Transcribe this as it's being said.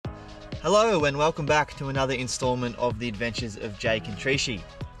Hello and welcome back to another installment of the adventures of Jake and Trishi.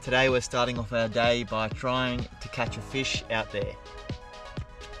 Today we're starting off our day by trying to catch a fish out there.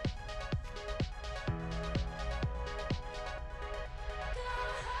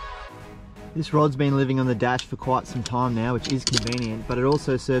 This rod's been living on the dash for quite some time now, which is convenient, but it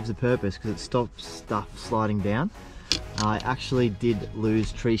also serves a purpose because it stops stuff sliding down. I actually did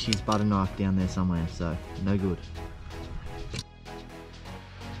lose Trishi's butter knife down there somewhere, so no good.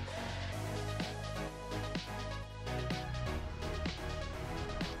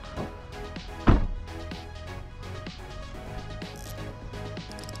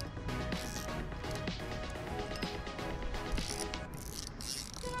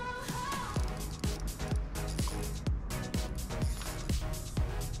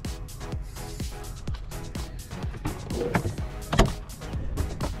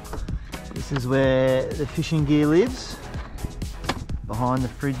 This is where the fishing gear lives, behind the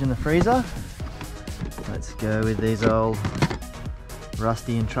fridge and the freezer. Let's go with these old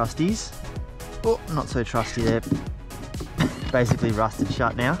rusty and trusties. Oh, not so trusty there. Basically rusted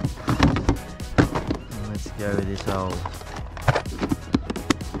shut now. And let's go with this old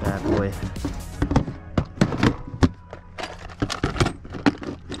bad boy.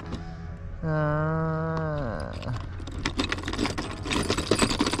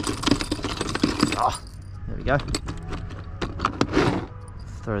 There we go.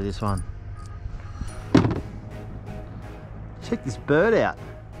 Let's throw this one. Check this bird out.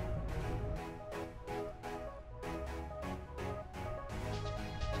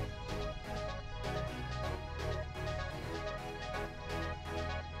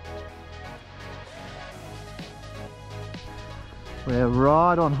 We're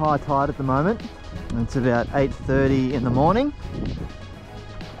right on high tide at the moment. It's about 8:30 in the morning.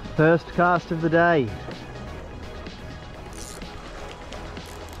 First cast of the day.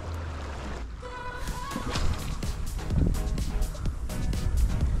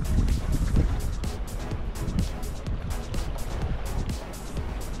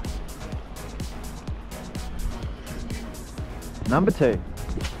 Number 2.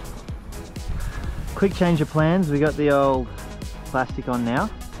 Quick change of plans. We got the old plastic on now.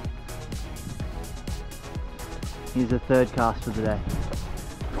 Here's the third cast of the day.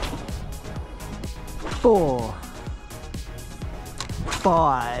 4,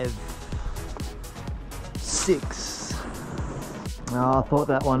 5, 6. Oh, I thought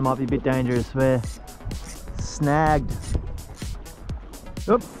that one might be a bit dangerous. We're snagged.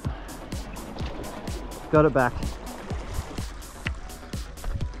 Oop. Got it back.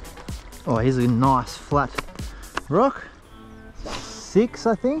 Oh, here's a nice flat rock. 6,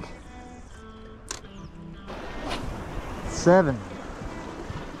 I think. 7,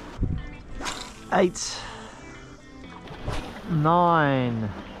 8, 9,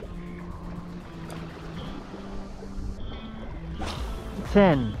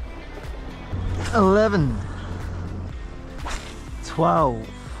 10, 11, 12.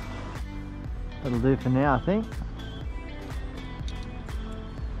 That'll do for now, I think.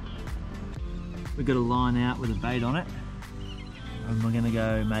 We've got a line out with a bait on it, and we're going to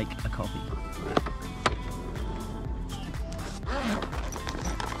go make a coffee.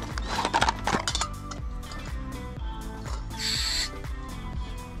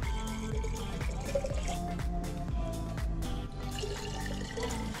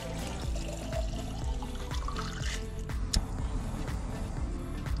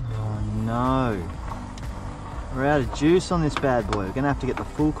 Oh no, we're out of juice on this bad boy. We're going to have to get the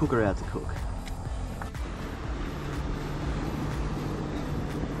full cooker out to cook.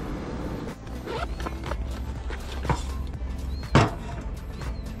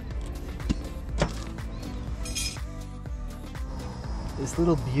 This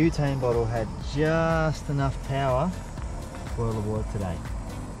little butane bottle had just enough power to boil the water today.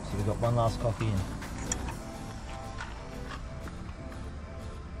 So we've got one last coffee in.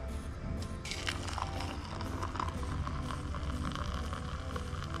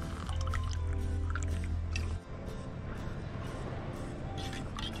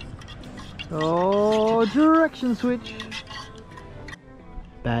 Oh, direction switch.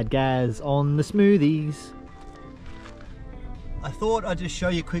 Bad gas on the smoothies. I thought I'd just show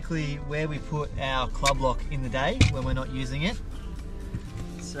you quickly where we put our club lock in the day when we're not using it.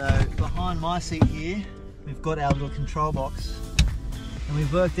 So behind my seat here, we've got our little control box, and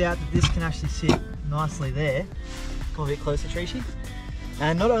we've worked out that this can actually sit nicely there. Come a bit closer, Trishi.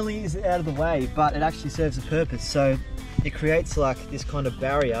 And not only is it out of the way, but it actually serves a purpose. So it creates like this kind of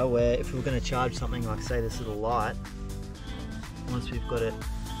barrier where if we were going to charge something like, say, this little light, once we've got it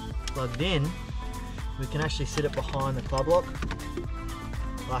plugged in, we can actually sit it behind the club lock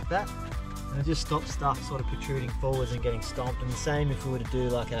like that, And it just stops stuff sort of protruding forwards and getting stomped. And the same if we were to do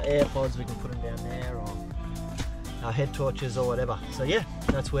like our AirPods, we can put them down there, or our head torches or whatever. So yeah,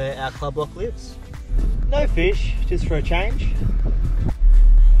 that's where our club lock lives. No fish, just for a change.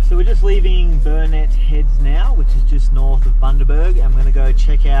 So we're just leaving Burnett Heads now, which is just north of Bundaberg, and we're going to go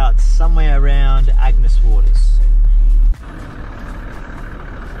check out somewhere around Agnes waters.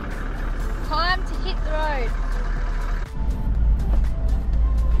 Time to hit the road.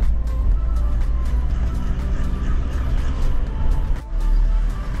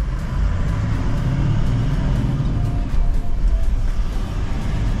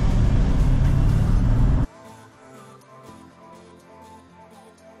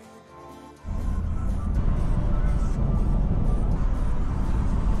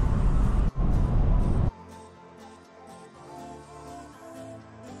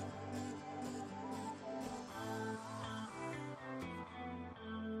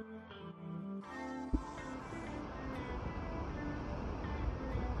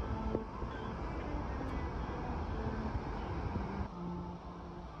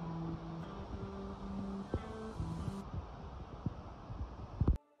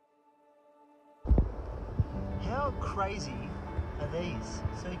 How crazy are these?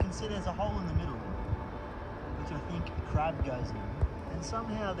 So you can see there's a hole in the middle, which I think a crab goes in, and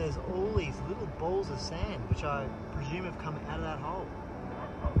somehow there's all these little balls of sand, which I presume have come out of that hole.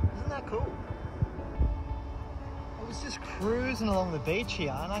 Isn't that cool? I was just cruising along the beach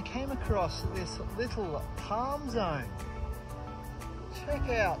here and I came across this little palm zone. Check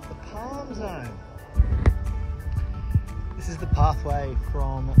out the palm zone. This is the pathway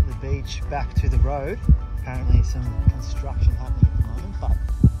from the beach back to the road. Apparently some construction happening at the moment, but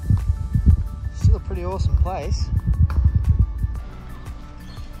still a pretty awesome place.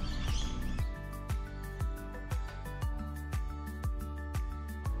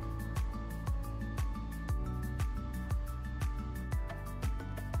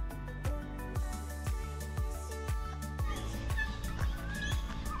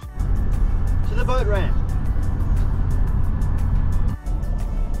 To the boat ramp.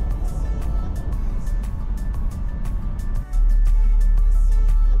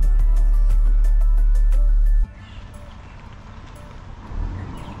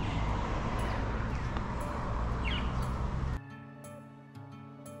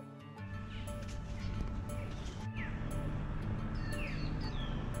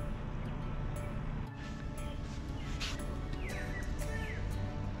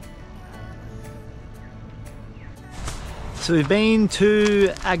 So we've been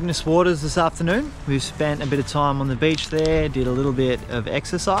to Agnes Waters this afternoon. We've spent a bit of time on the beach there, did a little bit of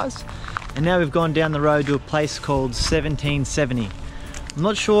exercise, and now we've gone down the road to a place called 1770. I'm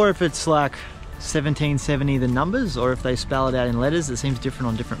not sure if it's like 1770 the numbers or if they spell it out in letters. It seems different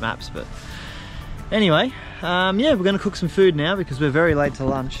on different maps, but anyway, yeah, we're going to cook some food now because we're very late to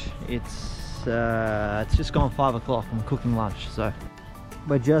lunch. It's just gone 5 o'clock and we're cooking lunch, so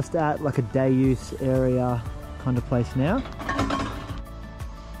we're just at like a day use area kind of place now.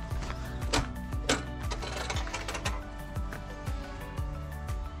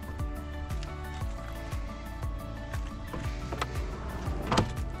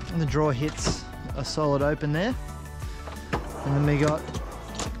 And the drawer hits a solid open there. And then we got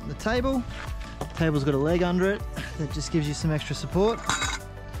the table. The table's got a leg under it that just gives you some extra support.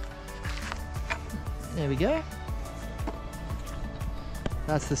 There we go.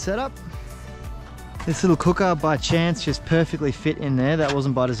 That's the setup. This little cooker by chance just perfectly fit in there. That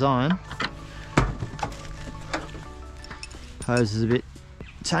wasn't by design. Hose is a bit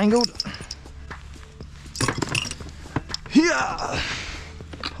tangled. Yeah.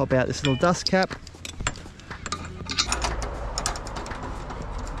 Pop out this little dust cap.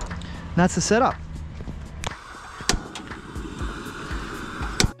 And that's the setup.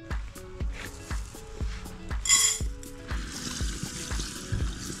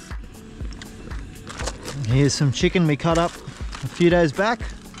 Here's some chicken we cut up a few days back.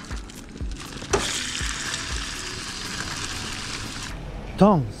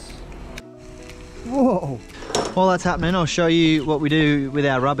 Tongs. Whoa. While that's happening, I'll show you what we do with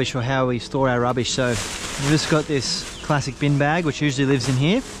our rubbish, or how we store our rubbish. So we've just got this classic bin bag, which usually lives in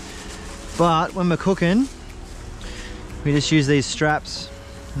here. But when we're cooking, we just use these straps.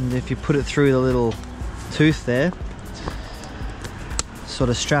 And if you put it through the little tooth there, sort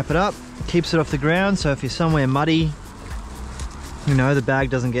of strap it up. Keeps it off the ground, so if you're somewhere muddy, you know, the bag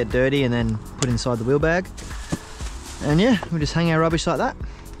doesn't get dirty and then put inside the wheel bag. And yeah, we just hang our rubbish like that.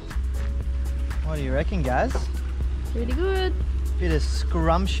 What do you reckon, guys? Pretty good. Bit of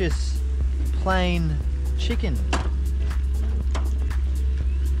scrumptious plain chicken.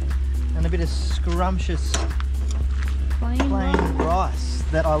 And a bit of scrumptious plain rice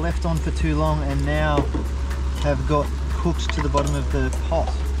that I left on for too long and now have got cooked to the bottom of the pot.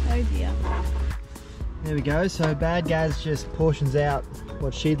 Oh dear. There we go, so Bad Gaz just portions out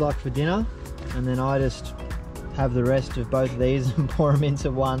what she'd like for dinner, and then I just have the rest of both of these and pour them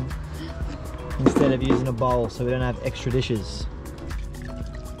into one instead of using a bowl, so we don't have extra dishes.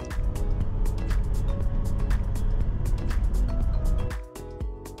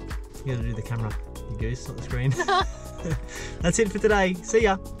 You gotta do the camera, you goose, not the screen. That's it for today. See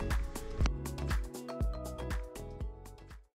ya.